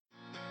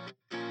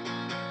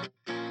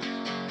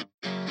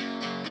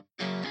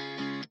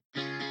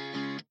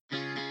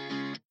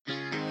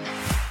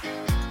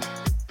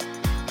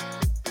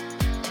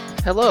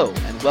Hello,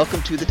 and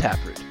welcome to The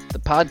Taproot, the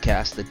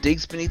podcast that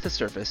digs beneath the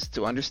surface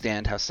to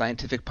understand how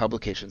scientific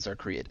publications are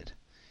created.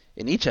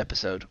 In each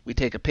episode, we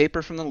take a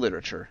paper from the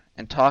literature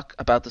and talk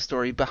about the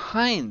story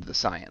behind the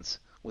science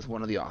with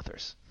one of the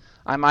authors.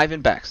 I'm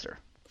Ivan Baxter.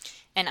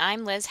 And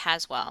I'm Liz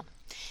Haswell.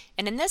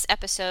 And in this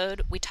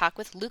episode, we talk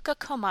with Luca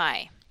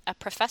Comai, a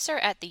professor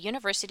at the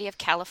University of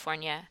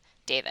California,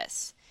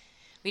 Davis.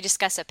 We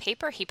discuss a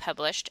paper he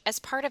published as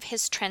part of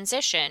his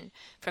transition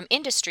from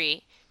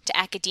industry to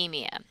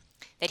academia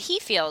that he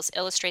feels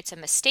illustrates a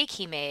mistake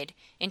he made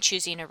in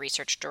choosing a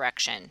research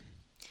direction.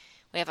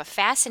 We have a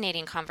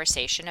fascinating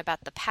conversation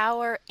about the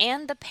power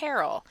and the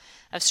peril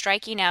of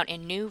striking out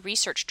in new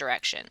research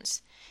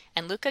directions,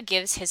 and Luca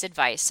gives his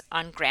advice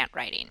on grant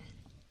writing.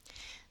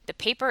 The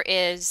paper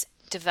is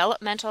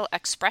Developmental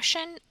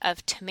Expression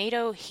of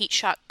Tomato Heat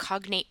Shock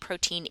Cognate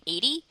Protein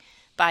 80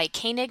 by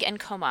Koenig and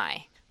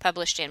Comai,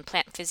 published in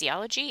Plant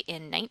Physiology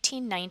in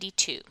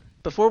 1992.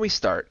 Before we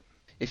start,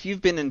 if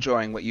you've been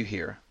enjoying what you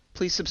hear,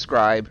 please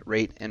subscribe,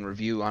 rate, and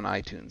review on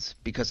iTunes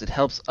because it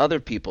helps other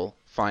people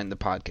find the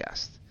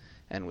podcast.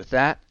 And with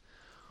that,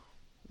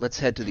 let's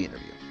head to the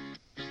interview.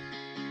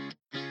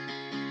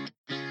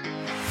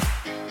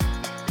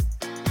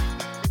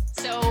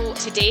 So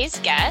today's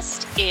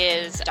guest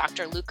is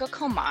Dr. Luca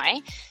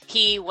Comai.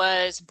 He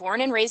was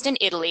born and raised in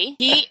Italy.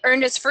 He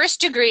earned his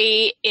first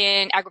degree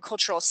in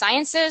agricultural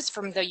sciences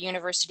from the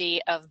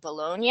University of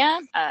Bologna,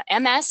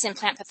 MS in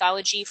plant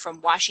pathology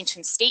from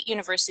Washington State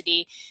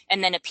University,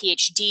 and then a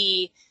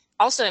PhD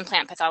also in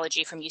plant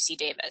pathology from UC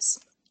Davis.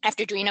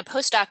 After doing a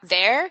postdoc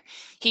there,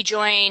 he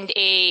joined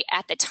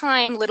at the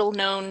time,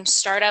 little-known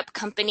startup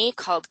company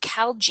called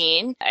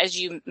Calgene. As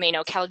you may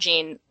know,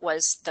 Calgene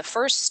was the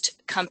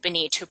first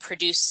company to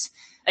produce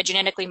a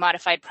genetically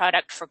modified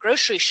product for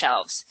grocery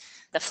shelves,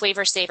 the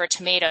Flavor Saver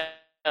tomato,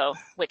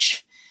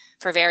 which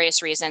for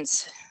various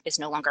reasons is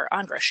no longer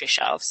on grocery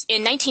shelves.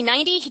 In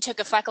 1990, he took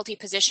a faculty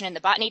position in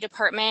the botany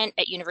department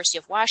at University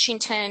of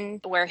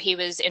Washington, where he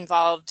was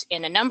involved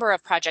in a number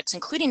of projects,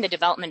 including the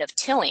development of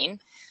tilling.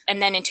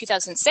 And then in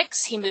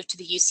 2006, he moved to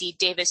the UC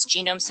Davis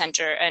Genome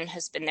Center and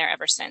has been there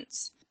ever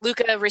since.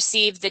 Luca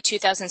received the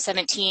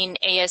 2017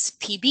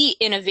 ASPB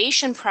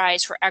Innovation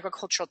Prize for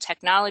Agricultural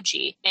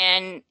Technology.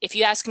 And if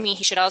you ask me,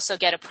 he should also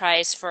get a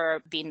prize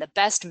for being the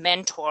best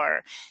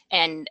mentor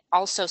and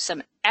also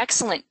some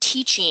excellent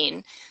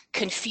teaching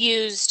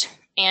confused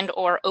and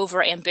or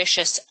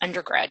overambitious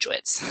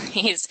undergraduates.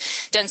 He's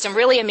done some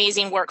really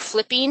amazing work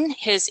flipping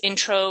his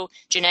intro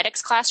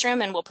genetics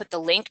classroom, and we'll put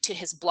the link to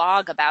his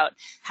blog about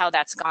how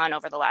that's gone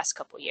over the last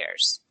couple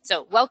years.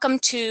 So welcome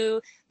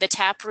to The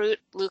Taproot,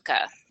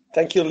 Luca.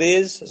 Thank you,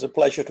 Liz. It's a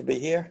pleasure to be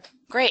here.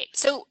 Great.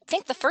 So I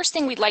think the first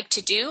thing we'd like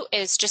to do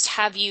is just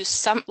have you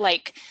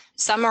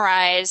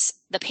summarize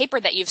the paper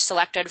that you've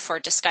selected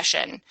for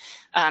discussion.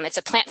 It's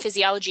a plant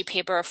physiology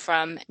paper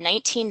from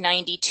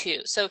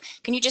 1992. So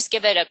can you just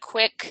give it a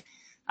quick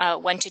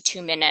 1 to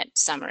 2 minute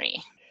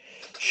summary?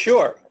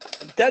 Sure.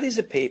 That is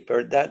a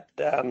paper that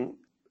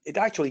it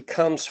actually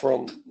comes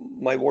from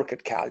my work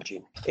at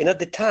Calgene. And at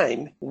the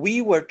time,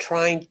 we were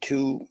trying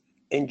to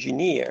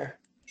engineer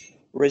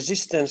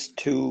resistance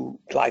to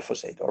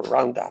glyphosate or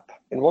Roundup.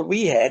 And what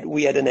we had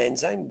an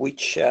enzyme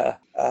which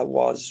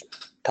was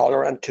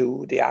tolerant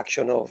to the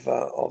action of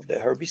the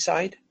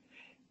herbicide.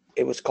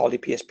 It was called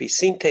EPSP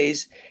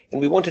synthase, and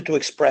we wanted to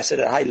express it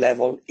at a high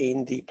level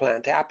in the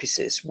plant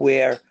apices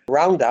where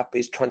Roundup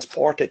is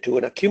transported to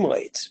and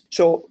accumulates.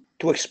 So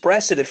to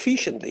express it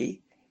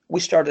efficiently,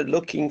 we started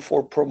looking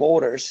for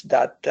promoters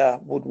that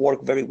would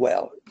work very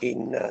well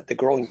in the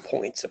growing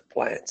points of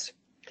plants.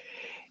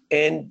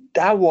 And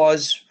that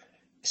was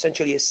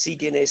essentially a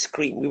cDNA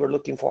screen. We were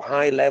looking for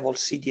high-level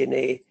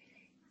cDNA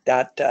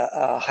that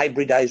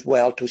hybridized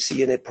well to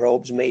CNA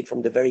probes made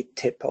from the very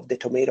tip of the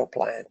tomato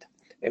plant.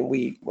 And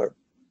we were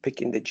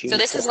picking the genes. So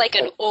this is like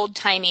an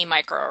old-timey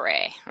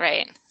microarray,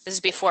 right? This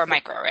is before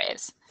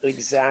microarrays.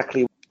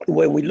 Exactly.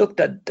 When we looked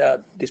at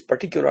this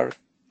particular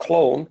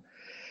clone,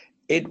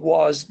 it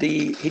was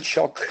the heat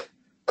shock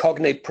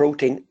cognate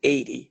protein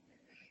 80.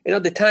 And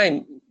at the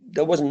time,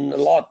 there wasn't a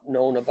lot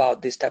known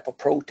about this type of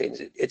proteins.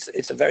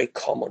 It's a very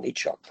common heat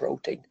shock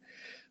protein.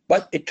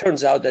 But it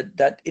turns out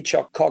that heat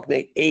shock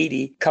cognate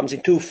 80 comes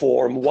in two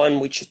forms, one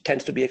which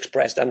tends to be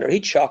expressed under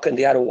heat shock and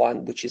the other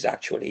one which is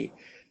actually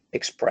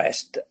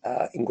expressed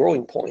in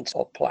growing points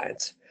of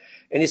plants.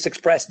 And it's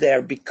expressed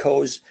there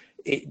because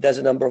it does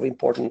a number of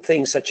important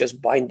things, such as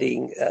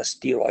binding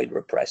steroid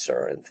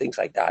repressor and things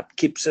like that,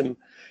 keeps them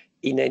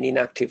in an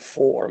inactive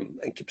form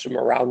and keeps them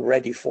around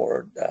ready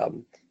for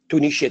to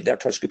initiate their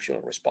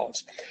transcriptional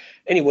response.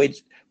 Anyway,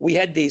 we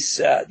had this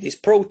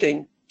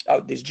protein,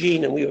 this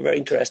gene, and we were very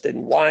interested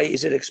in why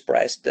is it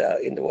expressed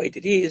in the way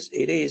it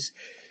is.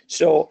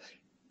 So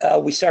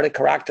we started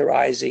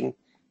characterizing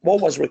what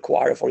was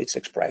required for its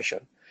expression.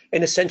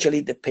 And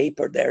essentially the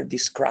paper there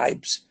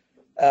describes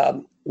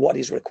what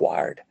is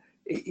required,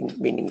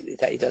 meaning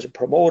that it has a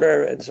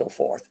promoter and so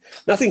forth.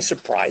 Nothing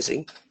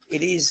surprising.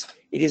 It is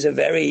a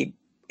very,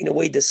 in a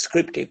way,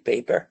 descriptive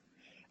paper.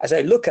 As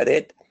I look at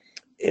it,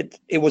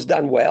 it was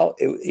done well.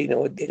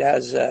 It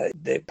has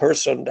the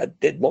person that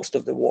did most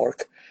of the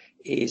work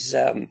is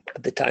at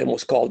the time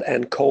was called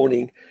Anne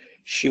Koning.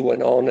 She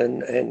went on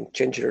and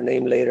changed her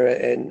name later,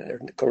 and her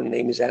current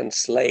name is Anne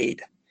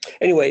Slade.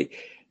 Anyway,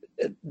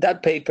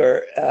 that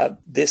paper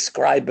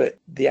described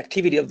the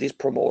activity of this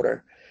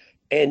promoter,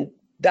 and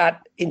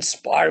that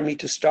inspired me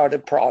to start a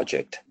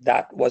project.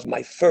 That was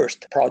my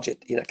first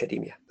project in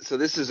academia. So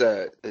this is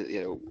a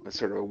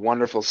sort of a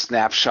wonderful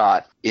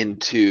snapshot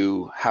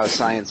into how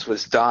science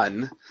was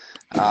done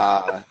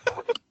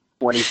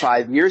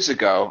 25 years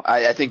ago.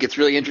 I think it's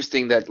really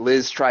interesting that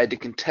Liz tried to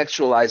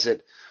contextualize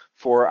it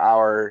for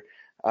our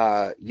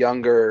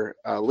younger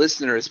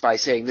listeners by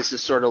saying this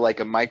is sort of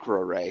like a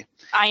microarray.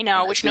 I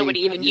know, which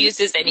nobody even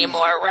uses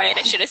anymore, right?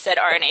 I should have said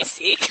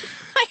RNA-seq.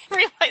 I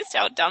realized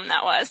how dumb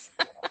that was.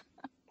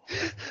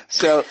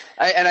 So,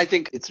 I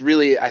think it's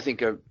really,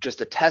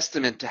 just a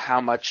testament to how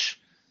much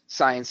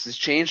science has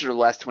changed over the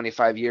last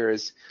 25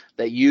 years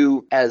that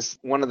you, as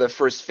one of the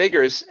first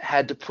figures,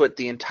 had to put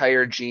the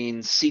entire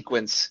gene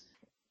sequence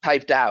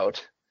typed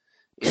out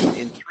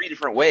in 3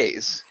 different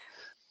ways.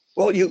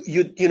 Well,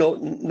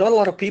 not a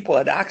lot of people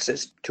had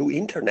access to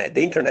internet.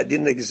 The internet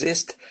didn't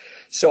exist.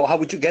 So how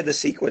would you get the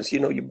sequence?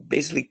 You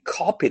basically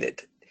copied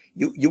it.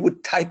 You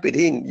would type it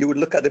in. You would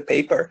look at the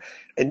paper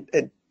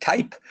and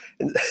type.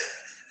 And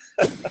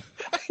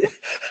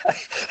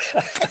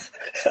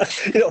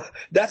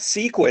that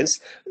sequence,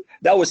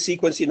 with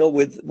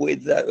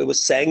it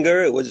was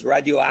Sanger, it was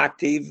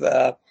radioactive,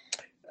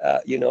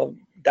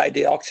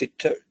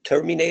 dideoxy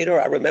terminator.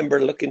 I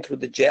remember looking through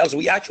the gels.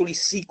 We actually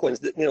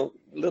sequenced,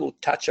 little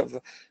touch of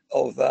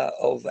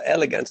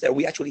elegance there.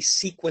 We actually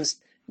sequenced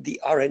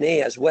the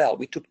RNA as well.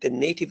 We took the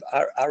native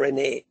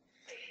RNA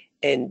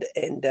and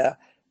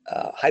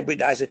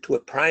hybridized it to a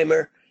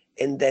primer,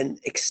 and then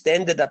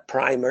extended that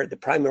primer. The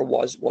primer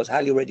was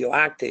highly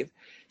radioactive,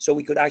 so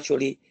we could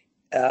actually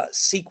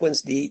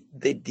sequence the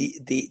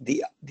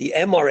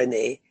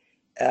mRNA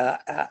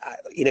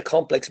in a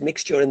complex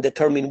mixture and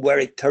determine where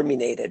it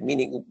terminated,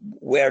 meaning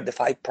where the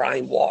 5'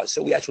 was.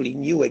 So we actually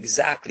knew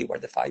exactly where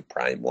the 5'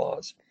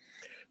 was,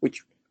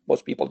 which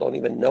most people don't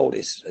even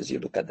notice as you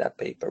look at that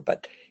paper.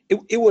 But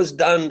it was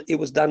done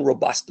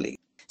robustly.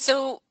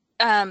 So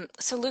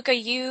Luca,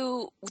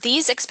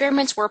 these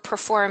experiments were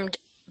performed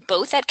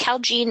both at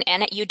Calgene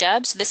and at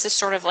UW. So this is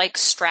sort of like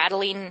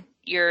straddling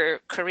your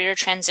career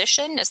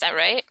transition. Is that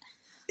right?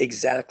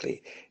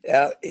 Exactly.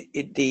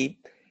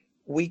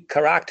 We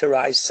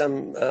characterized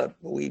some. I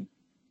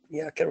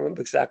can't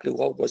remember exactly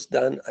what was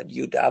done at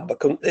UW,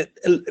 but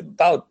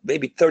about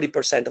maybe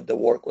 30% of the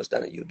work was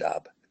done at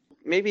UW.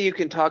 Maybe you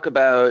can talk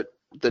about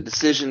the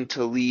decision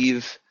to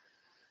leave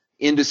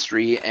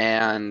industry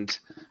and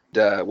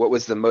what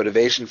was the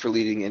motivation for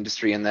leaving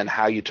industry, and then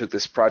how you took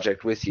this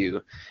project with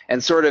you.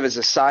 And sort of as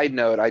a side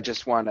note, I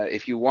just want to,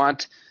 if you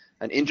want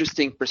an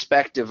interesting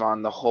perspective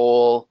on the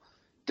whole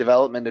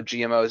development of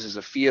GMOs as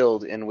a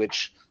field in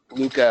which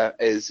Luca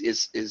is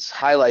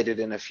highlighted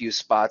in a few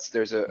spots,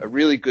 there's a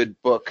really good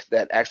book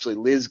that actually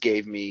Liz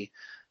gave me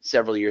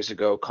several years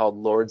ago called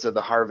Lords of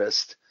the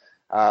Harvest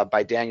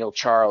by Daniel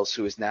Charles,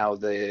 who is now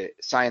the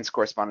science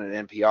correspondent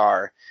at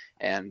NPR.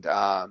 And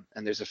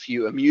there's a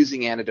few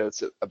amusing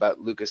anecdotes about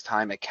Luca's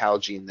time at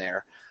Calgene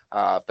there,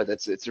 but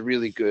it's a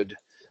really good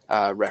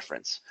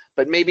reference.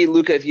 But maybe,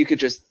 Luca, if you could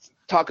just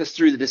talk us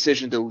through the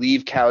decision to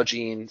leave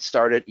Calgene,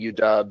 start at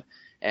UW,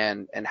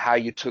 and how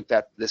you took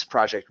this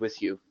project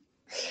with you.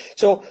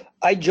 So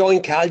I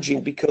joined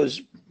Calgene because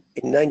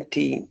in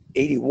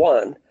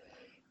 1981,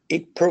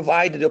 it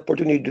provided the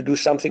opportunity to do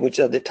something which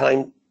at the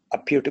time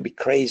appeared to be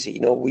crazy.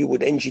 We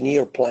would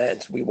engineer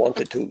plants. We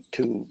wanted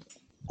to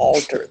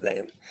alter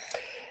them.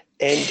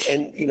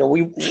 And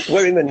we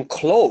weren't even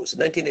close.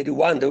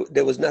 1981,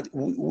 there was not.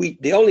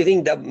 The only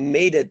thing that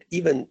made it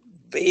even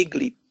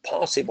vaguely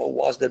possible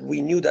was that we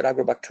knew that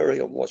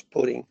Agrobacterium was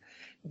putting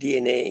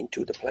DNA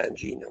into the plant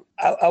genome.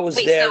 I was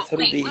there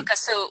through the. Luca,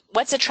 so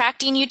what's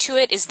attracting you to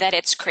it is that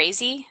it's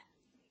crazy?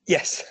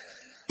 Yes.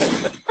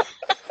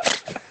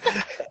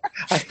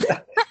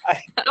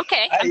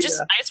 Okay, I just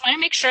want to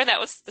make sure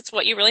that's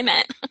what you really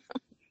meant.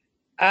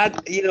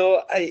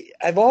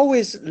 I've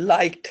always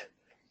liked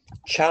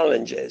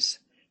challenges,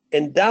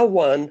 and that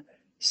one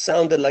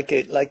sounded like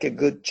a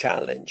good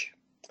challenge.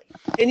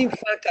 And in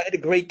fact, I had a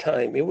great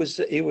time. It was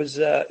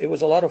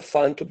a lot of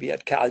fun to be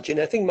at Calgene.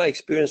 I think my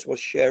experience was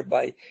shared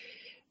by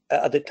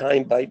at the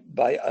time by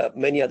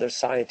many other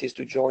scientists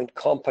who joined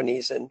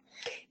companies, and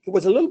it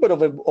was a little bit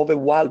of a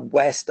wild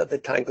west at the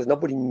time because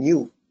nobody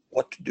knew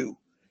what to do.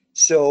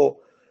 So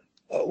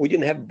we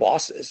didn't have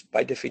bosses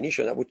by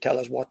definition that would tell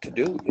us what to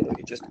do. You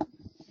just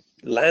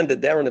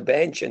landed there on a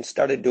bench and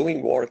started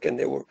doing work, and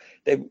they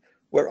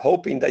were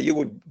hoping that you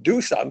would do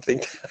something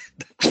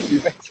that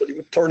eventually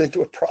would turn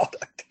into a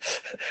product.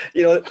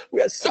 We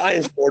had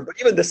science board, but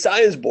even the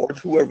science board,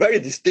 who were very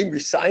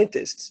distinguished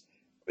scientists,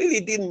 really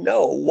didn't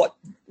know what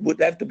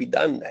would have to be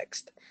done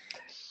next.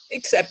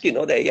 Except,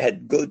 they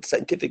had good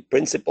scientific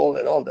principle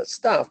and all that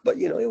stuff, but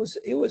it was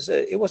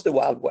the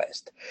Wild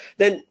West.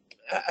 Then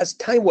as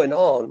time went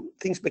on,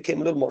 things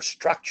became a little more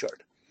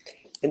structured.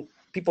 And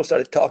people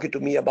started talking to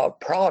me about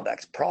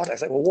products.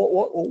 Like,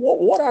 well,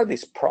 what are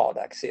these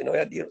products?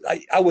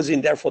 I was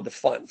in there for the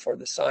fun, for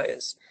the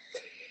science.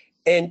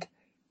 And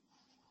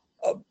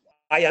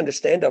I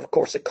understand, of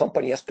course, the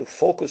company has to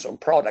focus on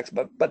products,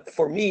 but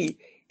for me,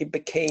 it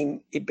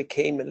became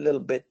a little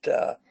bit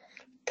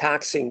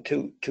taxing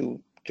to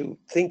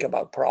think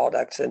about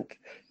products. And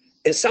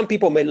some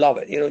people may love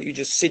it. You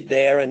just sit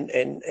there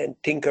and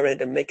tinker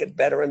it and make it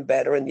better and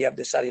better, and you have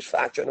the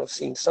satisfaction of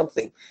seeing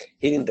something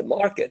hitting the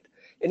market.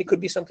 And it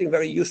could be something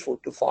very useful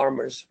to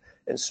farmers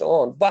and so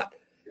on. But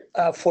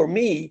for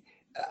me,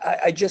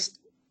 I just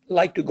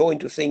like to go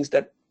into things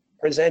that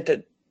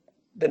presented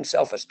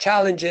themselves as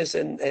challenges,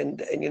 and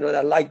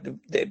I like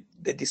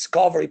the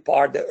discovery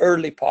part, the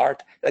early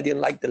part. I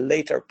didn't like the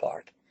later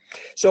part.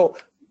 So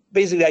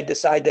basically, I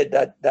decided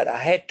that I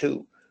had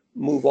to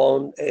move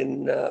on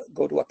and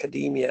go to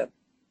academia.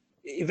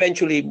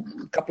 Eventually,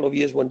 a couple of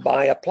years went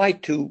by. I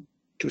applied to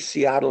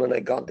Seattle, and I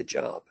got the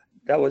job.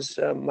 That was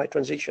my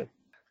transition.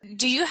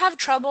 Do you have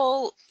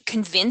trouble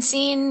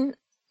convincing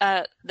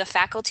the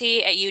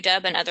faculty at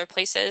UW and other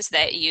places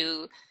that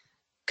you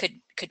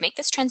could make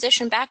this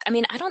transition back? I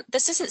mean,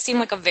 this doesn't seem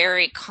like a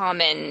very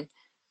common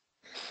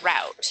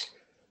route.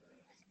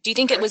 Do you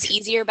think it was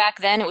easier back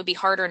then? It would be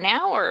harder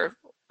now, or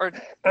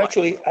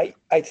actually,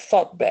 I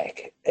thought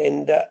back,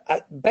 and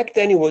back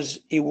then it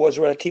was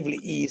relatively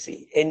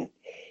easy, and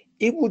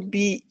it would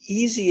be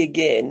easy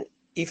again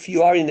if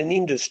you are in an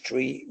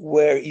industry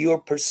where you're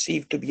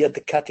perceived to be at the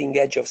cutting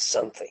edge of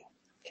something.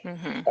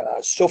 Mm-hmm.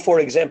 So, for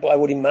example, I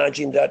would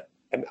imagine that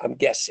I'm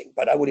guessing,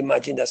 but I would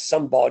imagine that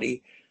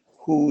somebody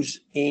who's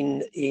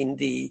in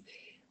the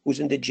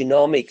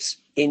genomics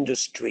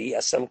industry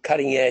at some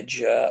cutting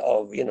edge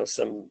of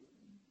some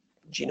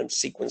genome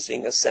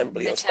sequencing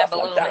assembly or stuff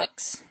like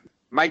that.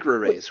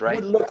 Microarrays, right?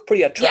 Would look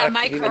pretty attractive.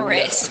 Yeah,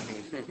 microarrays.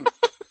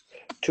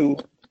 To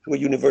a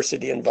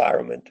university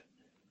environment.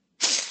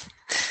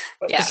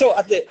 Yeah. So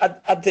at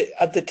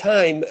the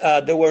time,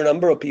 there were a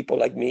number of people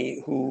like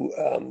me who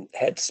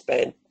had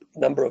spent a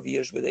number of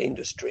years with the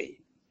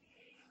industry,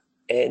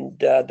 and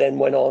then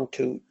went on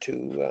to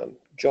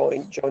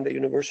join the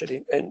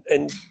university,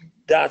 and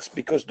that's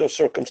because those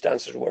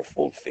circumstances were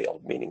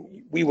fulfilled,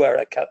 meaning we were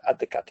at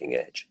the cutting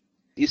edge.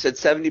 You said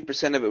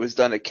 70% of it was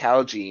done at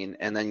Calgene,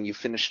 and then you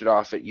finished it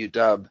off at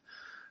UW.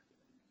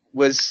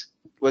 Was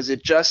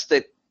it just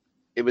that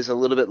it was a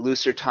little bit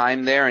looser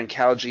time there, and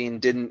Calgene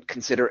didn't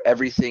consider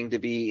everything to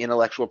be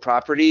intellectual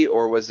property,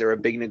 or was there a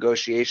big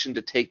negotiation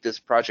to take this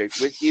project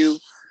with you,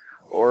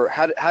 or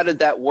how did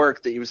that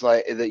work that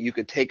you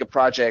could take a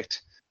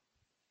project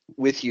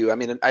with you? I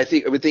mean, I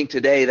would think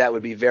today that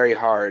would be very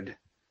hard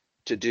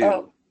to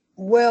do.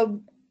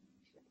 Well,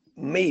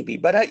 maybe,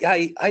 but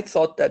I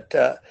thought that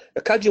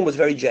Calgene was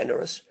very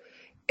generous,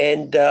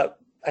 and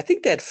I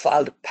think they had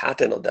filed a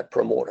patent on that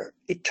promoter.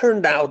 It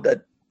turned out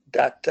that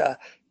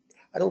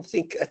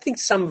I think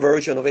some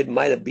version of it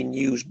might have been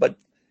used, but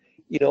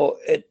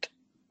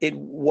it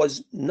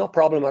was no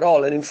problem at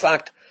all. And in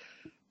fact,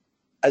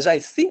 as I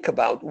think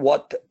about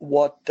what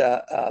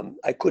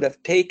I could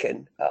have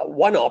taken,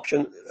 one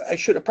option, I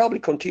should have probably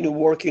continued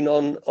working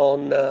on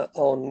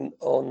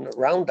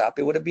Roundup.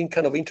 It would have been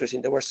kind of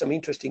interesting. There were some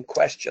interesting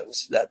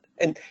questions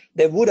and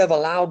they would have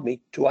allowed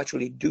me to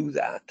actually do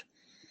that.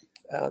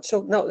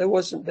 So no, there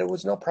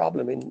was no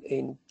problem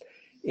in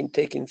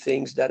taking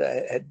things that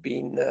had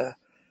been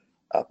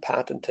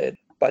patented,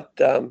 but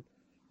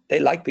they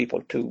like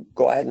people to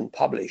go ahead and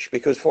publish,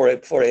 because for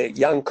a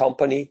young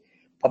company,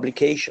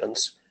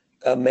 publications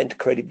meant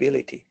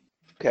credibility.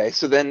 Okay,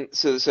 so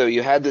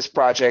you had this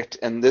project,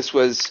 and this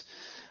was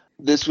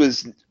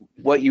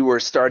what you were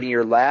starting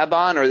your lab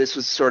on, or this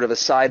was sort of a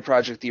side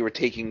project that you were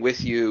taking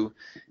with you,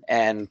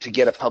 and to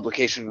get a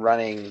publication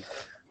running.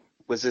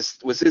 Was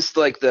this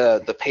like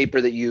the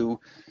paper that you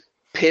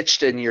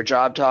pitched in your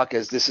job talk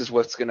as this is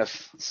what's going to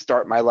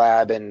start my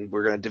lab, and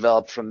we're going to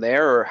develop from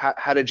there, or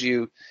how did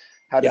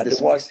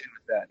this mix in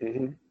with that?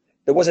 Mm-hmm.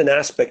 There was an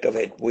aspect of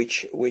it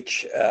which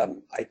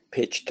I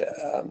pitched,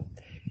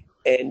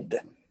 and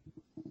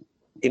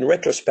in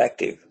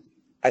retrospective,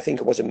 I think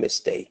it was a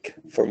mistake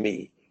for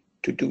me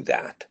to do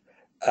that.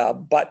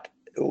 But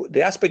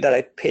the aspect that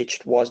I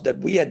pitched was that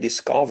we had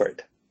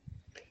discovered,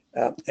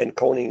 and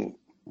Koning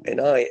and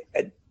I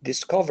had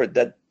discovered,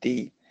 that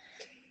the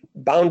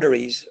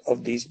boundaries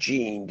of this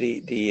gene,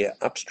 the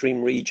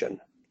upstream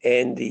region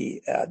and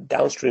the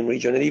downstream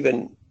region, and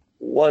even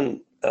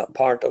one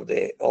part of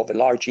a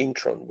large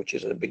intron, which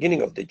is at the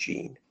beginning of the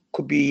gene,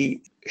 could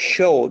be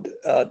showed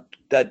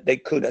that they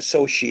could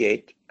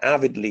associate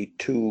avidly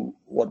to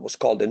what was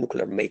called the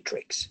nuclear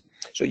matrix.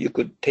 So you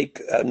could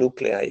take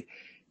nuclei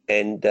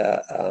and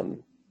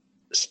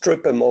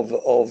strip them of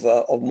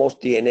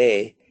most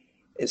DNA,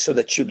 so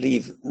that you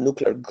leave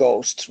nuclear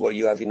ghosts where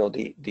you have,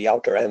 the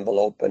outer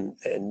envelope and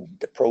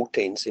the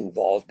proteins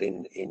involved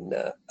in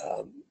the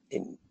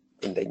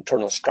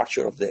internal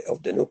structure of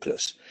the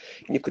nucleus.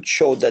 And you could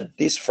show that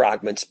these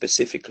fragments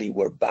specifically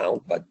were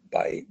bound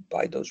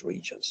by those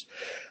regions,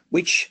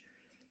 which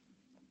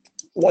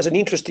was an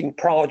interesting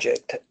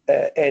project,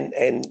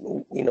 and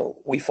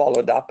we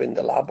followed up in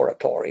the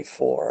laboratory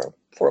for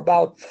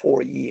about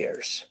 4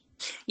 years.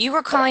 We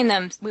were calling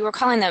them,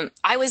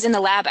 I was in the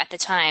lab at the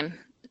time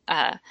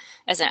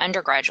as an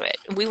undergraduate.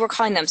 We were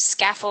calling them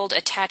scaffold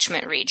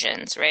attachment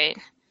regions, right?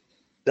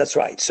 That's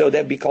right. So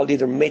they'd be called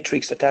either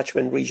matrix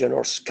attachment region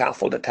or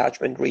scaffold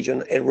attachment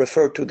region, and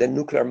refer to the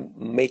nuclear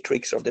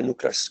matrix or the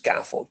nuclear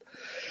scaffold.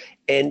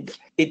 And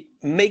it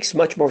makes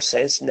much more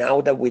sense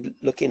now that we're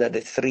looking at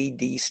the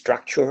 3D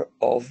structure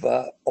of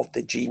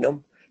the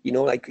genome,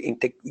 like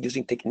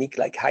using technique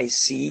like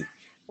Hi-C.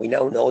 We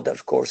now know that,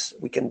 of course,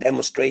 we can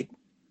demonstrate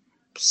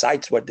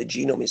sites where the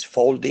genome is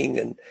folding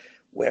and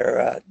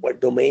where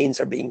domains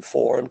are being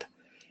formed.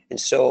 And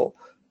so,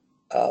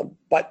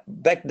 but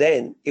back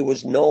then it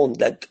was known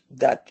that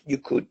you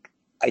could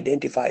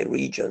identify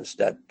regions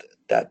that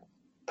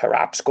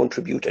perhaps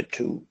contributed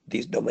to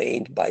these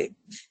domains by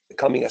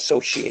becoming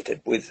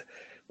associated with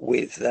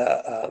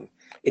an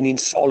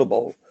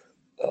insoluble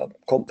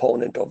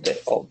component of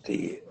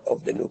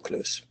the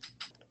nucleus.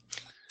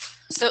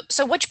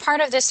 So which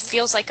part of this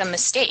feels like a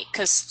mistake?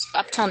 Because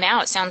up till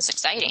now it sounds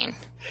exciting.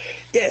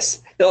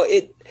 Yes. No.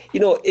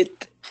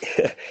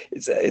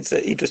 It's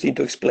interesting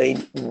to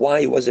explain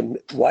why it was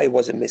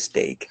a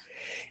mistake.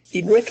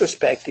 In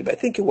retrospective, I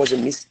think it was a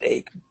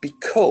mistake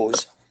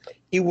because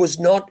it was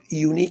not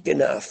unique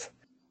enough.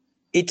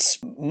 It's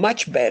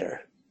much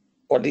better,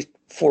 or at least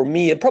for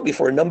me and probably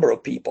for a number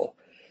of people,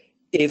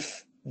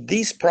 if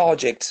these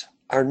projects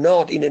are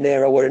not in an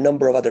area where a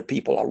number of other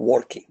people are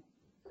working.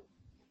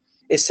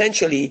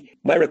 Essentially,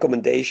 my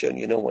recommendation,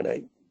 when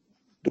I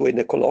do it in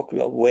a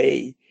colloquial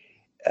way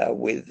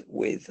with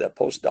a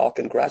postdoc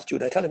and grad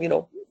student, I tell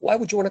them, why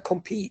would you want to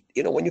compete?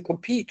 When you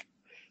compete,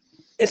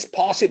 it's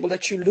possible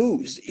that you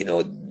lose.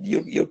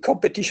 Your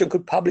competition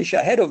could publish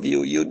ahead of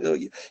you.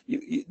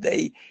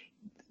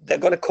 They're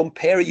going to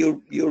compare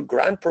your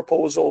grant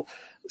proposal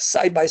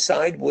side by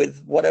side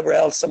with whatever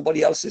else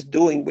somebody else is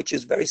doing, which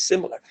is very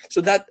similar. So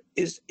that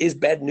is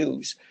bad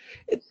news.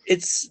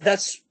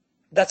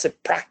 That's a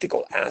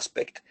practical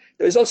aspect.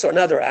 There is also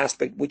another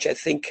aspect which I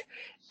think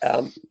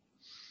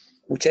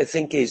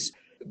is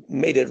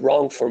made it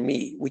wrong for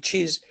me, which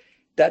is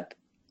that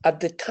at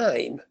the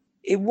time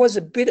it was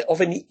a bit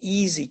of an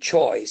easy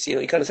choice.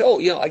 You kind of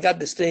say, I got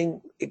this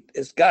thing.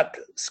 It's got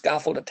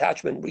scaffold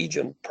attachment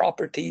region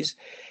properties.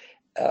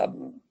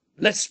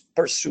 Let's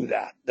pursue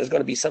that. There's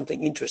going to be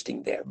something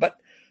interesting there. But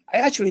I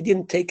actually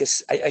didn't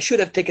I should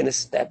have taken a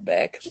step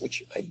back,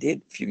 which I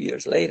did a few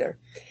years later,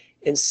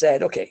 and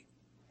said, okay,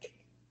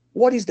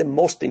 what is the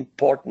most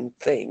important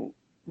thing,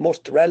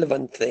 most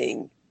relevant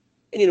thing,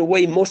 and in a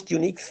way, most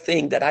unique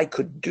thing that I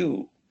could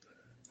do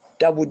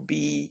that would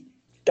be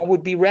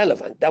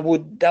relevant, that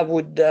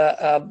would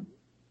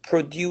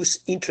produce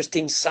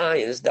interesting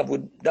science,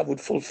 that would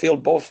fulfill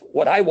both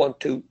what I want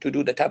to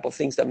do, the type of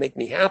things that make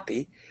me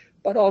happy,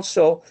 but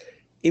also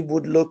it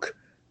would look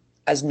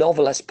as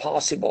novel as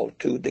possible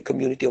to the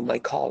community of my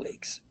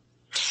colleagues.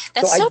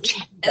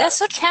 That's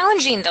so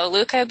challenging though,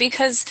 Luca,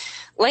 because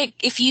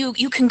if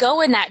you can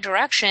go in that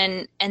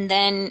direction and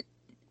then,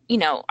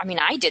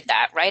 I did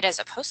that, right, as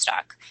a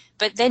postdoc,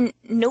 but then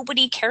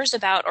nobody cares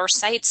about or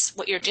cites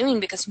what you're doing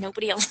because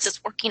nobody else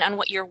is working on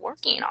what you're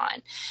working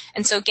on.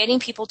 And so getting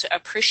people to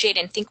appreciate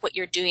and think what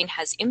you're doing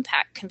has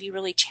impact can be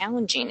really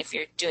challenging if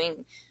you're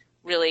doing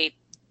really,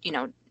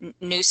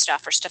 new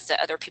stuff or stuff that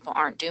other people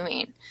aren't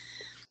doing.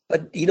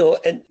 But,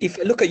 and if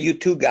I look at you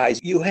two guys,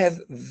 you have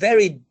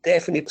very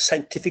definite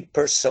scientific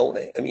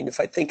persona. I mean, if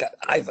I think of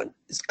Ivan,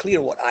 it's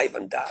clear what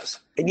Ivan does.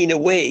 And in a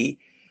way,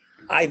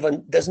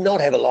 Ivan does not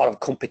have a lot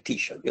of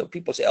competition.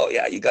 People say,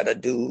 you got to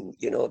do,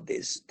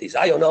 these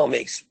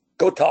ionomics,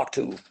 go talk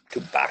to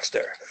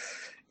Baxter,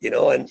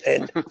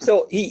 and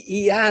so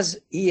he has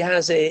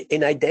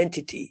an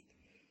identity.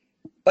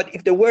 But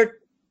if there were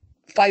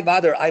 5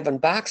 other Ivan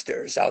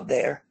Baxters out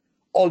there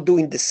all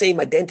doing the same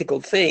identical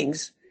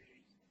things,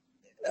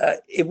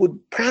 it would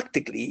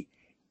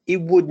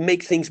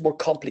make things more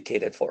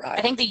complicated for Ivan.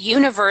 I think the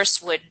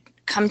universe would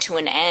come to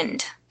an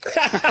end.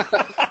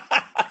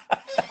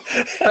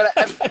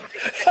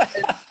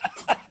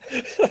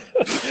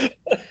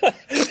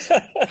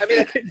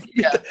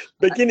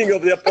 Beginning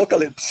of the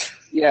apocalypse.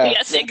 Yeah.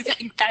 Yes,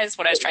 that is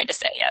what I was trying to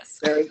say. Yes.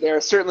 There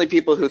are certainly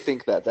people who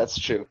think that. That's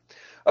true.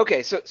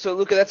 Okay, so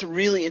Luca, that's a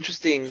really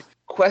interesting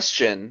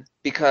question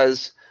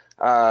because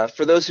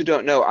for those who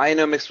don't know,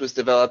 ionomics was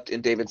developed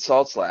in David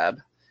Salt's lab.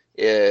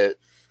 They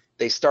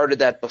started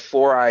that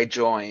before I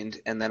joined,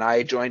 and then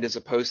I joined as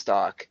a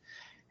postdoc.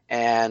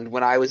 And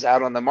when I was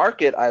out on the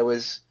market, I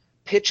was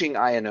pitching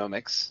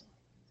ionomics,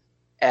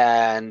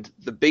 and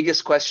the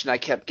biggest question I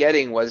kept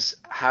getting was,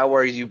 how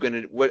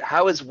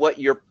is what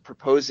you're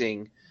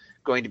proposing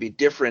going to be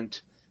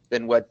different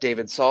than what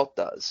David Salt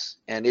does?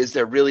 And is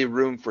there really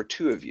room for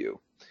 2 of you?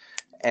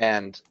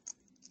 And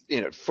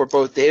for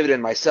both David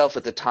and myself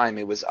at the time,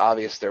 it was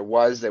obvious there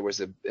was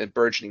a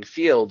burgeoning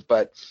field,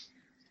 but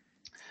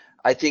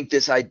I think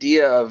this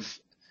idea of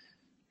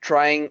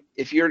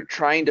if you're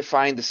trying to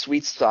find the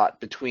sweet spot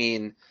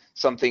between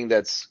something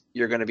that's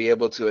you're going to be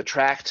able to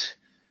attract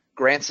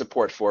grant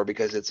support for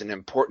because it's an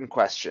important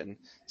question,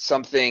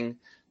 something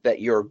that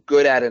you're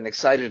good at and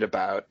excited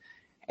about,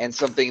 and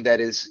something that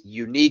is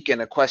unique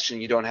and a question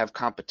you don't have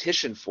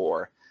competition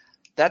for,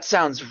 that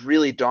sounds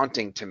really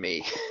daunting to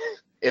me.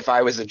 If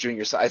I was a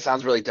junior, it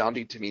sounds really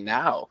daunting to me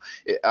now.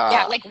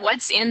 Yeah, like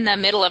what's in the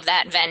middle of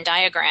that Venn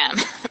diagram?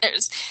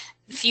 There's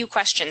few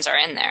questions are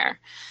in there.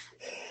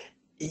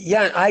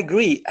 Yeah, I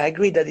agree. I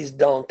agree that it's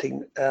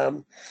daunting.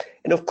 And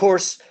of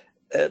course,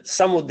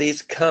 some of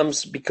this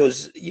comes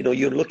because,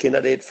 you're looking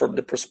at it from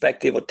the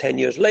perspective of 10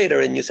 years later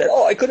and you said,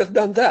 oh, I could have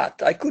done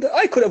that. I could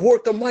have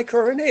worked on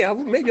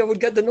microRNA. Maybe I would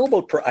get the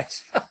Nobel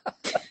Prize.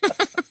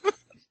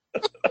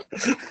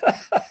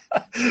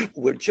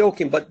 We're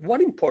joking, but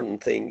one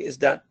important thing is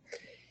that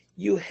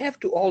you have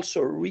to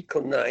also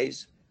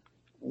recognize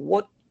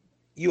what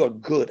you are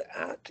good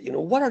at.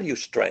 What are your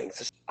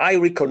strengths? I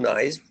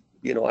recognize,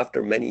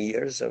 after many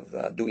years of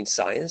doing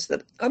science,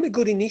 that I'm a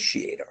good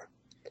initiator,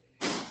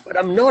 but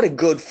I'm not a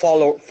good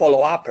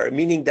follow-upper,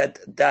 meaning that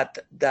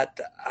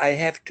I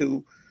have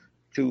to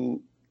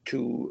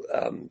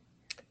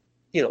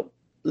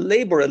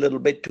labor a little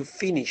bit to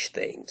finish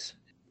things.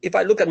 If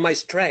I look at my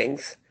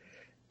strengths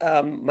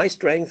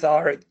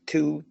are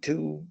to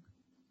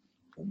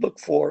look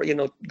for,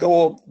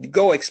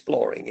 go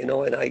exploring,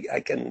 and I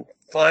can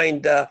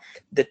find the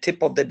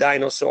tip of the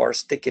dinosaur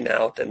sticking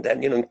out, and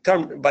then,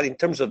 but in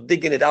terms of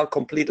digging it out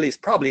completely, it's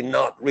probably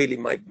not really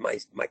my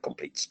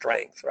complete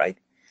strength, right?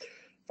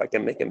 If I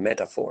can make a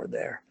metaphor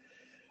there.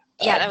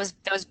 Yeah, that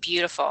was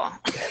beautiful.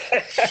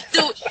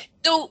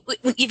 So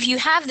if you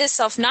have this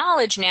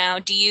self-knowledge now,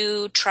 do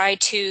you try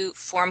to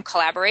form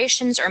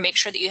collaborations or make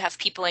sure that you have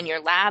people in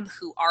your lab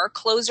who are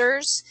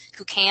closers,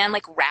 who can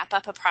wrap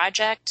up a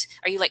project?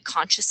 Are you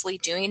consciously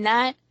doing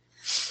that?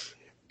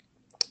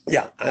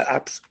 Yeah,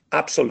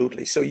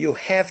 absolutely. So you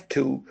have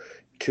to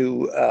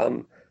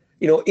in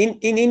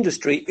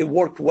industry, it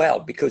worked well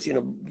because,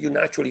 you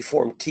naturally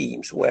form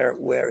teams where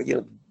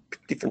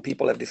different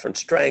people have different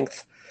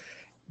strengths.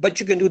 But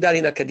you can do that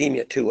in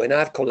academia too, and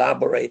I've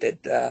collaborated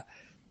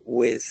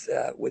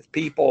with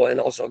people, and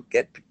also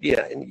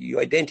and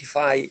you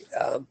identify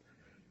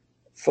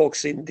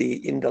folks in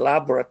the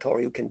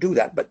laboratory who can do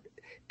that. But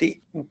the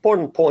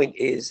important point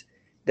is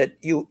that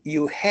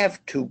you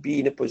have to be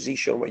in a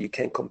position where you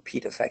can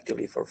compete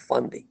effectively for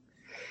funding.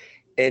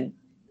 And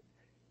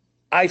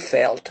I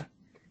felt,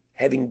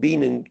 having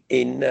been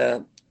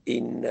in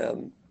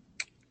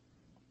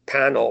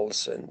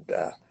panels and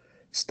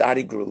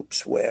study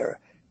groups where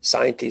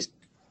scientists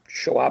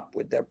show up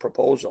with their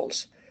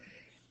proposals,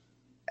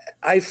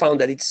 I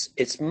found that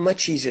it's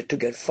much easier to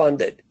get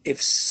funded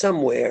if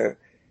somewhere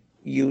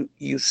you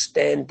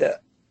stand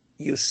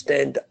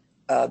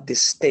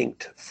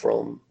distinct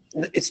from.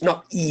 It's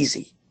not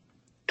easy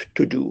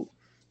to do.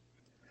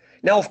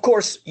 Now, of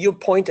course, you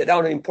pointed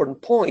out an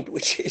important point,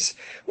 which is,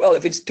 well,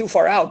 if it's too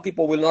far out,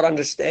 people will not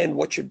understand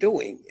what you're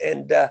doing,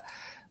 and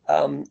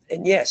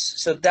yes,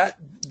 so that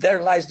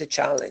there lies the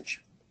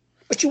challenge.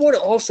 But you want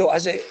to also,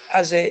 as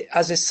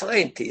a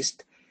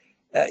scientist,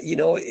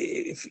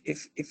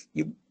 if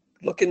you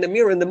look in the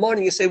mirror in the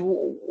morning, you say,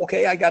 well,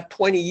 okay, I got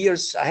 20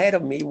 years ahead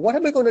of me. What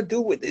am I going to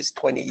do with these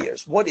 20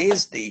 years? What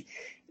is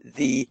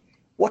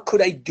what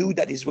could I do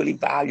that is really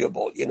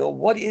valuable?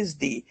 What is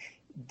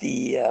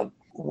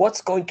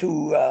what's going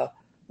to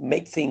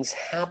make things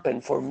happen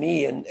for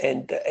me,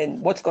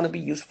 and what's going to be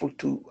useful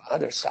to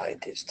other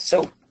scientists?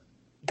 So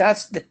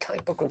that's the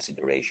type of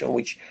consideration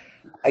which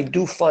I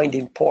do find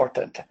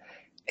important.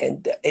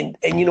 And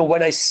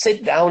when I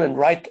sit down and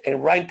write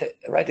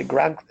a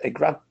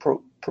grant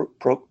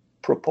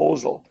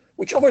proposal,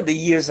 which over the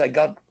years I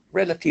got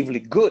relatively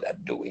good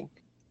at doing.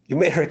 You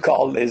may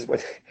recall, Liz, when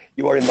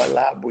you were in my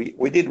lab,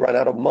 we did run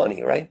out of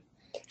money, right?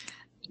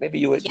 Maybe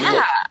you would.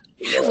 Yeah,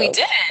 we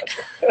did.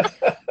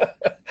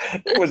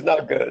 It was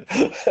not good.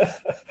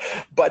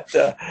 but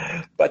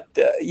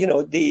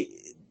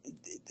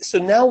so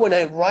now when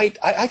I write,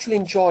 I actually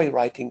enjoy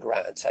writing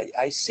grants.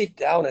 I sit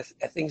down, I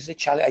think it's a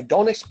challenge. I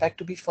don't expect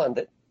to be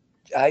funded.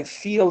 I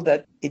feel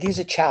that it is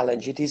a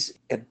challenge. It is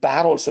a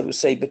battle, so to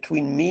say,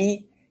 between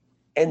me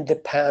and the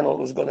panel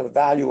who's going to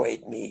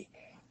evaluate me.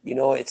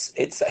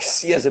 It's I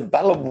see as a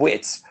battle of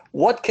wits.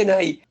 What can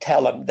I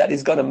tell them that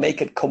is going to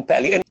make it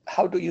compelling? And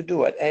how do you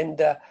do it?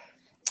 And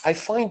I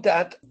find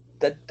that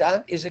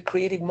is a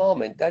creative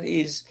moment. That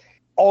is,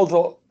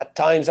 although at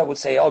times I would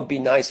say, oh, it'd be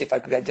nice if I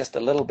could get just a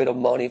little bit of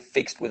money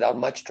fixed without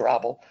much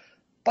trouble.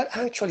 But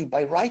actually,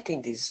 by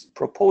writing this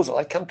proposal,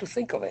 I come to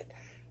think of it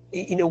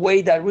in a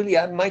way that really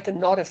I might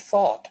not have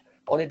thought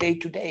on a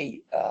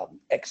day-to-day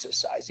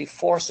exercise. It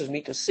forces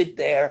me to sit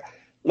there,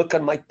 look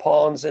at my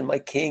pawns and my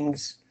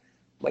kings,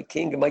 my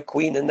king and my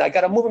queen, and I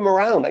got to move them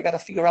around. I got to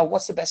figure out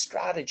what's the best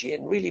strategy,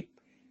 and really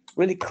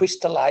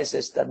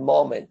crystallizes that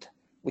moment,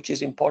 which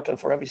is important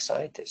for every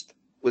scientist.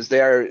 Was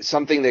there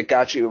something that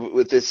got you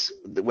with this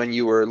when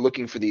you were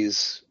looking for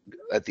these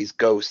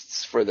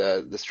ghosts for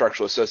the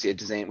structural associated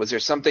design? Was there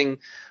something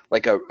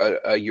like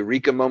a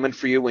eureka moment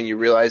for you when you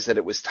realized that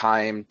it was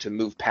time to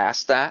move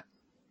past that?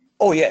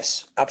 Oh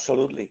yes,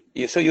 absolutely.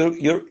 So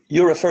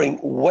you're referring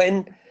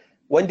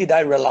when did I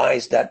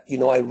realize that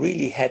I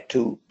really had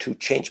to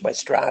change my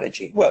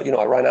strategy? Well,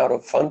 I ran out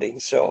of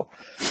funding, so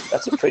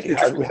that's a pretty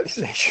hard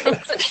realization.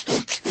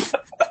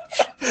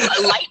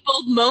 A light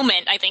bulb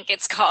moment, I think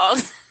it's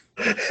called.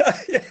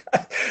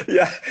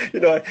 Yeah.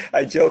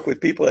 I joke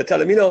with people. I tell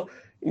them,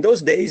 in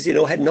those days,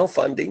 I had no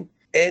funding.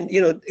 And,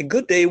 a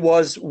good day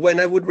was when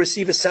I would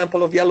receive a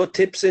sample of yellow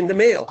tips in the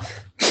mail.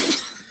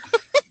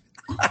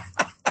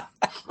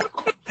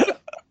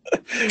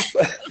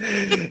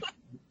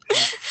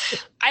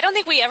 I don't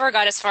think we ever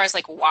got as far as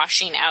like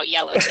washing out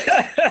yellow tips.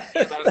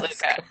 It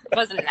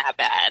wasn't that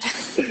bad.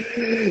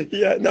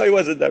 Yeah, no, it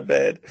wasn't that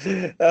bad.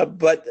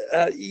 But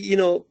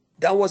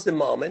that was the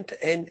moment.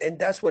 And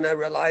that's when I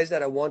realized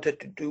that I wanted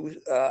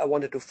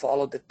to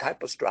follow the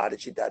type of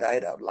strategy that I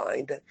had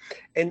outlined.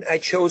 And I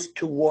chose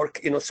to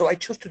work, so I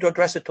chose to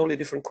address a totally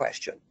different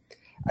question.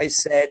 I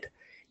said,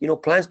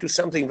 plants do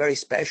something very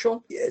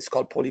special. It's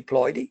called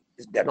polyploidy.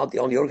 They're not the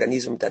only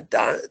organism that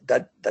does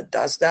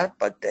that,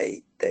 but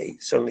they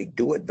certainly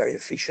do it very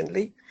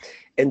efficiently.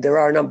 And there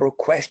are a number of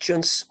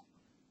questions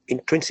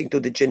intrinsic to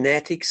the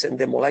genetics and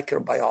the molecular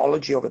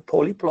biology of a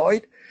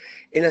polyploid.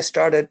 And I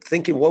started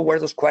thinking, what were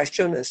those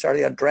questions, and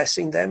started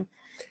addressing them,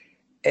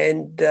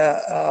 and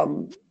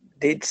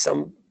did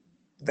some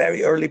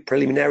very early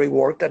preliminary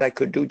work that I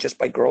could do just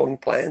by growing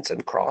plants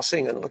and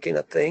crossing and looking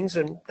at things,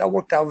 and that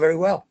worked out very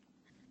well.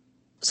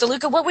 So,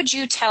 Luca, what would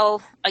you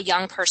tell a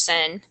young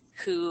person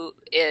who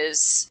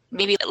is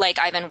maybe like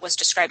Ivan was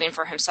describing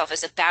for himself,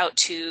 is about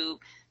to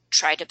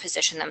try to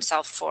position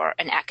themselves for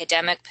an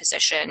academic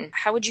position?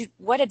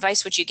 What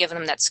advice would you give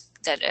them that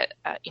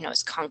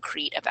is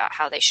concrete about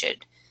how they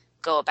should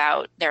go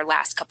about their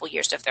last couple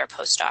years of their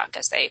postdoc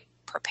as they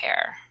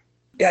prepare?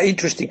 Yeah,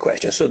 interesting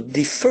question. So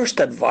the first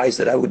advice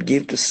that I would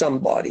give to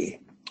somebody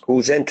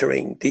who's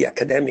entering the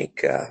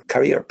academic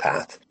career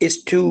path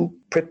is to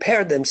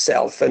prepare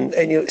themselves and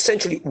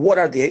essentially what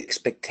are the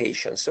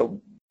expectations. So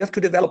you have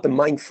to develop a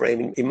mind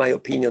frame, in my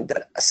opinion,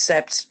 that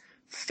accepts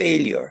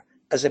failure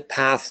as a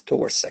path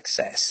towards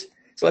success.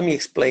 So let me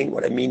explain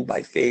what I mean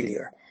by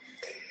failure.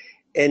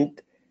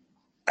 And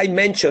I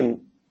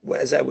mentioned when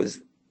I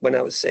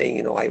was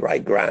saying, I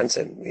write grants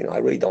and, I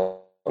really don't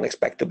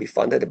expect to be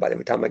funded, but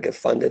every time I get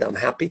funded, I'm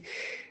happy.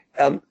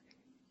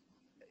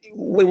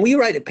 When we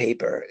write a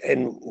paper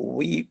and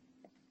we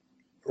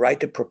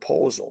write a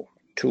proposal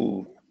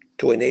to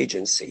an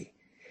agency,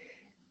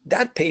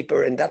 that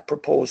paper and that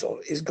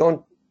proposal is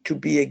going to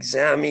be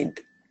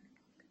examined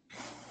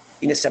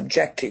in a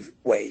subjective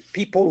way.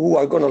 People who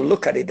are going to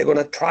look at it, they're going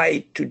to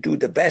try to do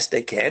the best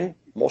they can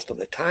most of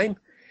the time,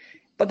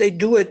 but they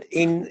do it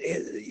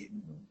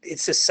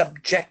it's a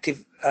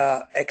subjective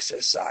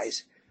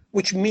exercise,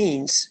 which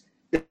means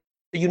that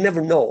you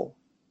never know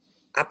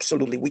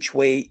absolutely which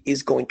way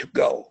is going to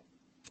go.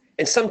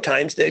 And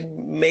sometimes they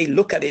may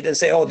look at it and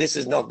say, oh, this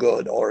is not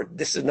good, or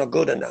this is not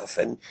good enough.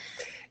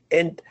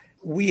 And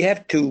we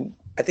have to,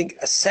 I think,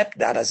 accept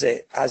that as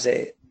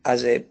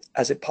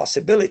a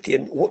possibility.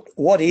 And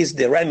what is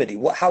the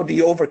remedy? How do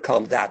you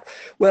overcome that?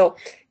 Well,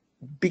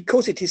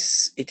 because it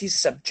is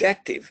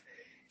subjective,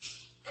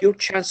 your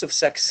chance of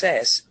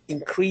success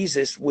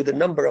increases with the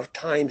number of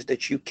times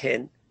that you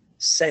can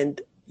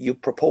send your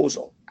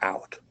proposal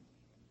out.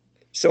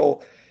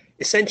 So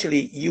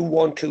essentially, you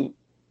want to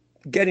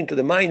get into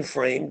the mind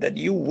frame that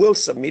you will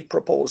submit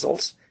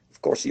proposals.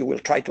 Of course, you will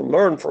try to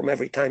learn from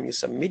every time you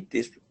submit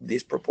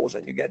this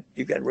proposal. You get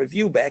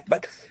review back,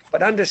 but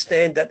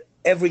understand that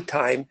every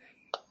time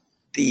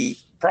the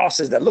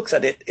process that looks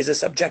at it is a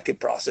subjective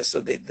process.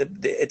 So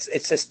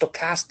it's a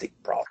stochastic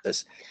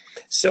process.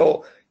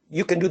 So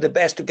you can do the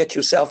best to get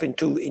yourself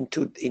into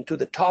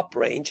the top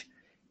range,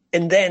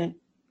 and then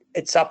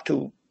it's up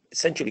to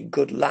essentially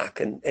good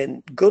luck,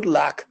 and good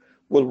luck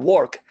will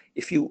work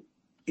if you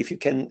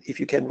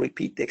can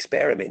repeat the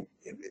experiment,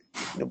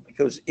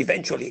 because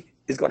eventually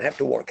it's going to have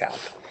to work out.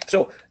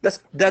 So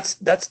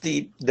that's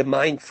the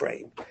mind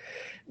frame.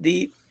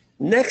 The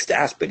next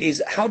aspect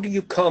is, how do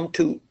you come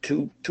to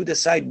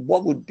decide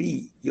what would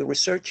be your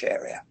research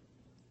area?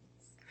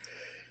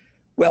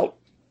 Well,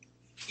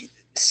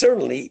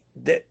 certainly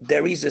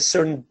there is a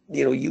certain,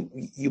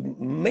 you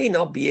may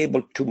not be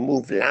able to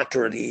move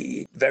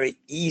laterally very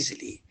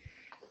easily,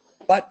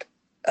 but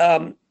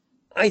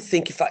I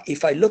think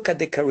if I look at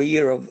the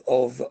career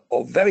of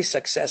very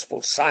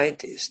successful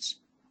scientists,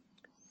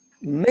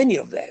 many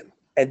of them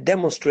have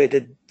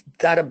demonstrated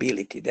that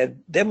ability,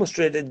 that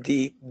demonstrated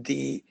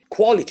the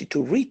quality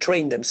to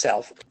retrain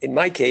themselves. In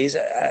my case,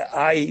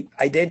 I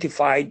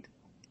identified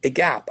a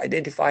gap,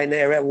 identified an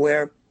area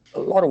where a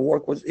lot of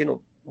work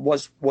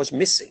was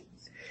missing.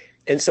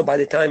 And so by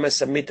the time I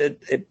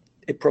submitted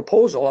a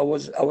proposal, I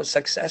was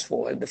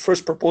successful. And the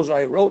first proposal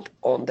I wrote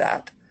on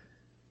that,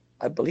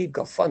 I believe,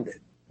 got funded,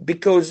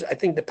 because I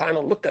think the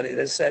panel looked at it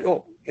and said,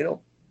 oh,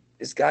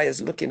 this guy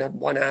is looking at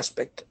one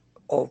aspect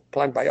of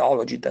plant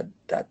biology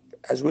that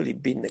has really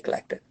been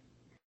neglected.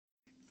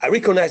 I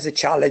recognize the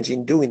challenge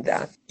in doing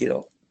that.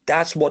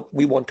 That's what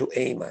we want to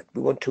aim at.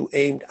 We want to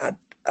aim at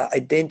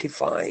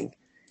identifying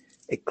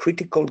a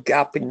critical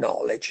gap in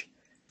knowledge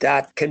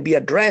that can be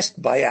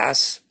addressed by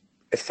us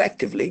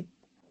effectively,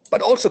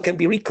 but also can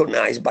be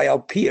recognized by our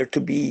peer to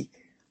be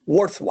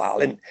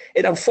worthwhile. And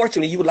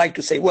unfortunately, you would like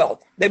to say,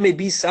 well, there may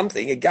be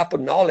something, a gap of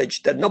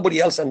knowledge that nobody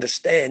else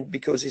understands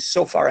because it's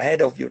so far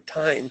ahead of your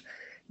time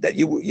that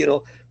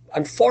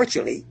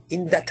unfortunately,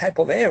 in that type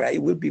of area,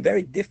 it will be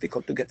very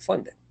difficult to get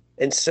funded.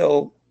 And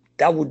so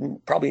that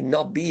would probably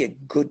not be a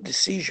good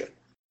decision.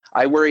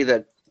 I worry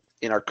that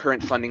in our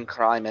current funding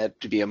climate,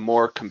 to be a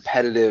more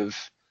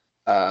competitive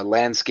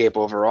landscape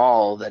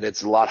overall, that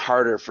it's a lot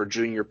harder for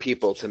junior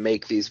people to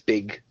make these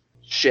big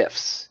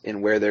shifts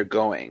in where they're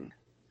going.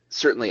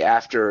 Certainly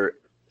after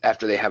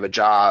they have a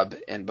job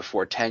and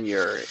before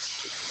tenure,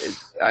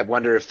 I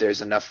wonder if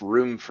there's enough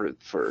room for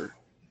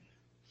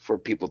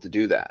people to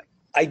do that.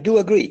 I do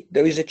agree.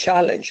 There is a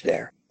challenge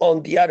there.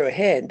 On the other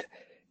hand,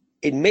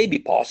 it may be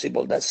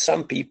possible that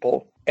some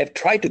people have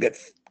tried to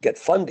get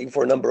funding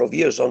for a number of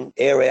years on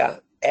area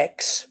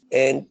X,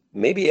 and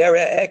maybe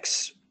area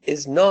X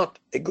is not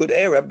a good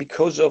area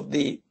because of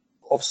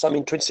some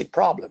intrinsic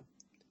problem.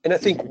 And I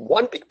think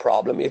one big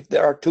problem, if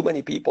there are too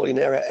many people in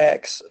area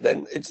X,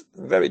 then it's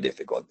very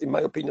difficult. In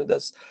my opinion,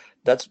 that's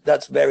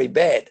very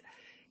bad.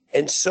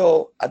 And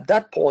so at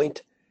that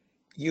point,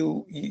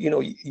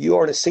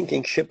 you're on a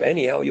sinking ship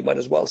anyhow. You might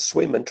as well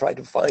swim and try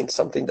to find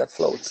something that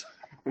floats.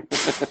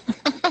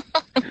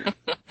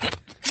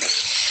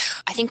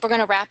 I think we're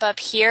going to wrap up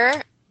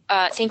here.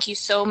 Thank you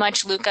so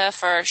much, Luca,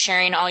 for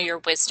sharing all your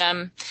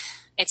wisdom.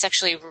 It's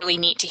actually really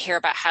neat to hear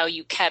about how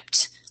you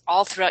kept,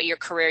 all throughout your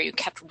career, you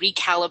kept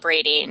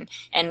recalibrating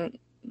and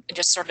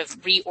just sort of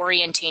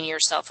reorienting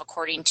yourself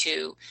according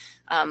to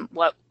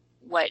what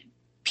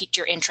piqued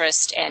your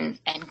interest and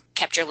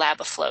kept your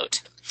lab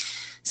afloat.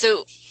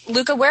 So,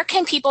 Luca, where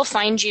can people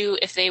find you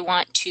if they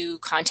want to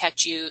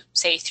contact you,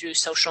 say, through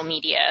social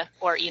media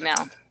or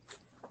email?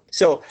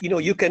 So,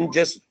 you can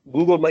just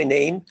Google my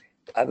name.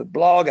 I have a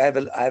blog. I have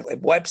a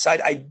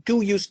website. I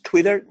do use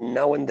Twitter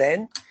now and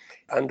then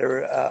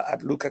under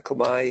at Luca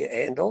Comai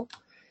handle.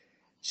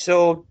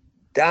 So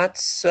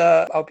that's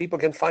how people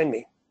can find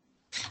me.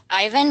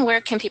 Ivan,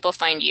 where can people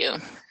find you?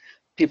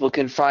 People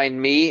can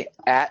find me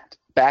at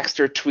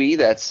Baxter Twee,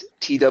 that's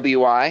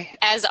TWI.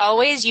 As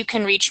always, you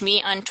can reach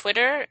me on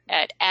Twitter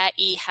at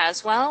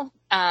 @ehaswell.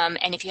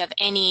 And if you have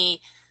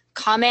any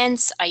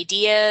comments,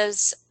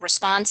 ideas,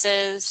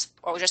 responses,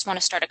 or just want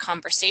to start a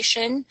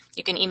conversation,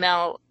 you can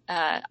email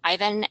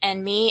Ivan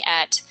and me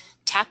at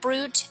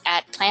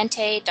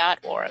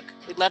taproot@plante.org.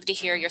 We'd love to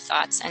hear your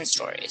thoughts and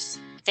stories.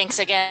 Thanks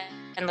again,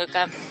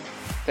 Luca.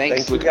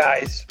 Thanks, you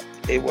guys.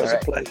 It was a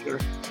pleasure.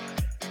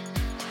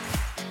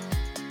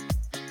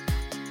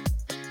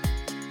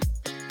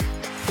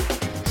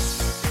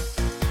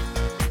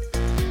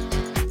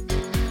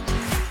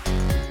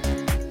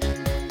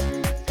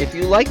 If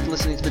you liked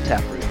listening to The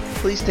Taproot,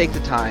 please take the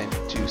time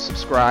to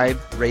subscribe,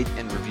 rate,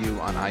 and review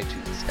on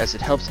iTunes, as it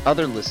helps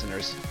other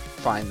listeners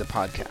find the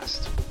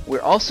podcast.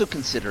 We're also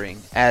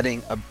considering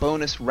adding a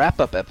bonus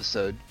wrap-up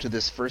episode to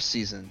this first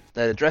season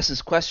that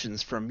addresses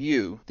questions from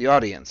you, the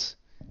audience,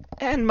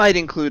 and might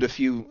include a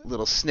few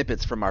little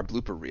snippets from our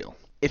blooper reel.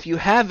 If you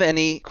have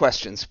any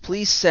questions,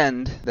 please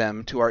send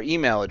them to our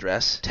email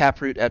address,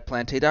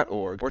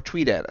 taproot@plante.org, or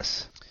tweet at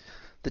us.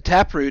 The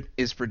Taproot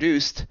is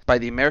produced by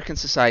the American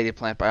Society of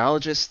Plant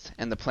Biologists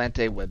and the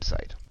Plante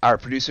website. Our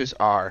producers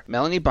are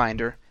Melanie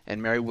Binder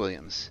and Mary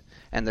Williams,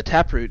 and The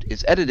Taproot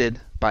is edited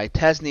by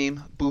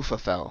Tasneem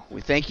Boufafel.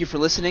 We thank you for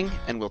listening,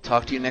 and we'll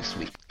talk to you next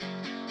week.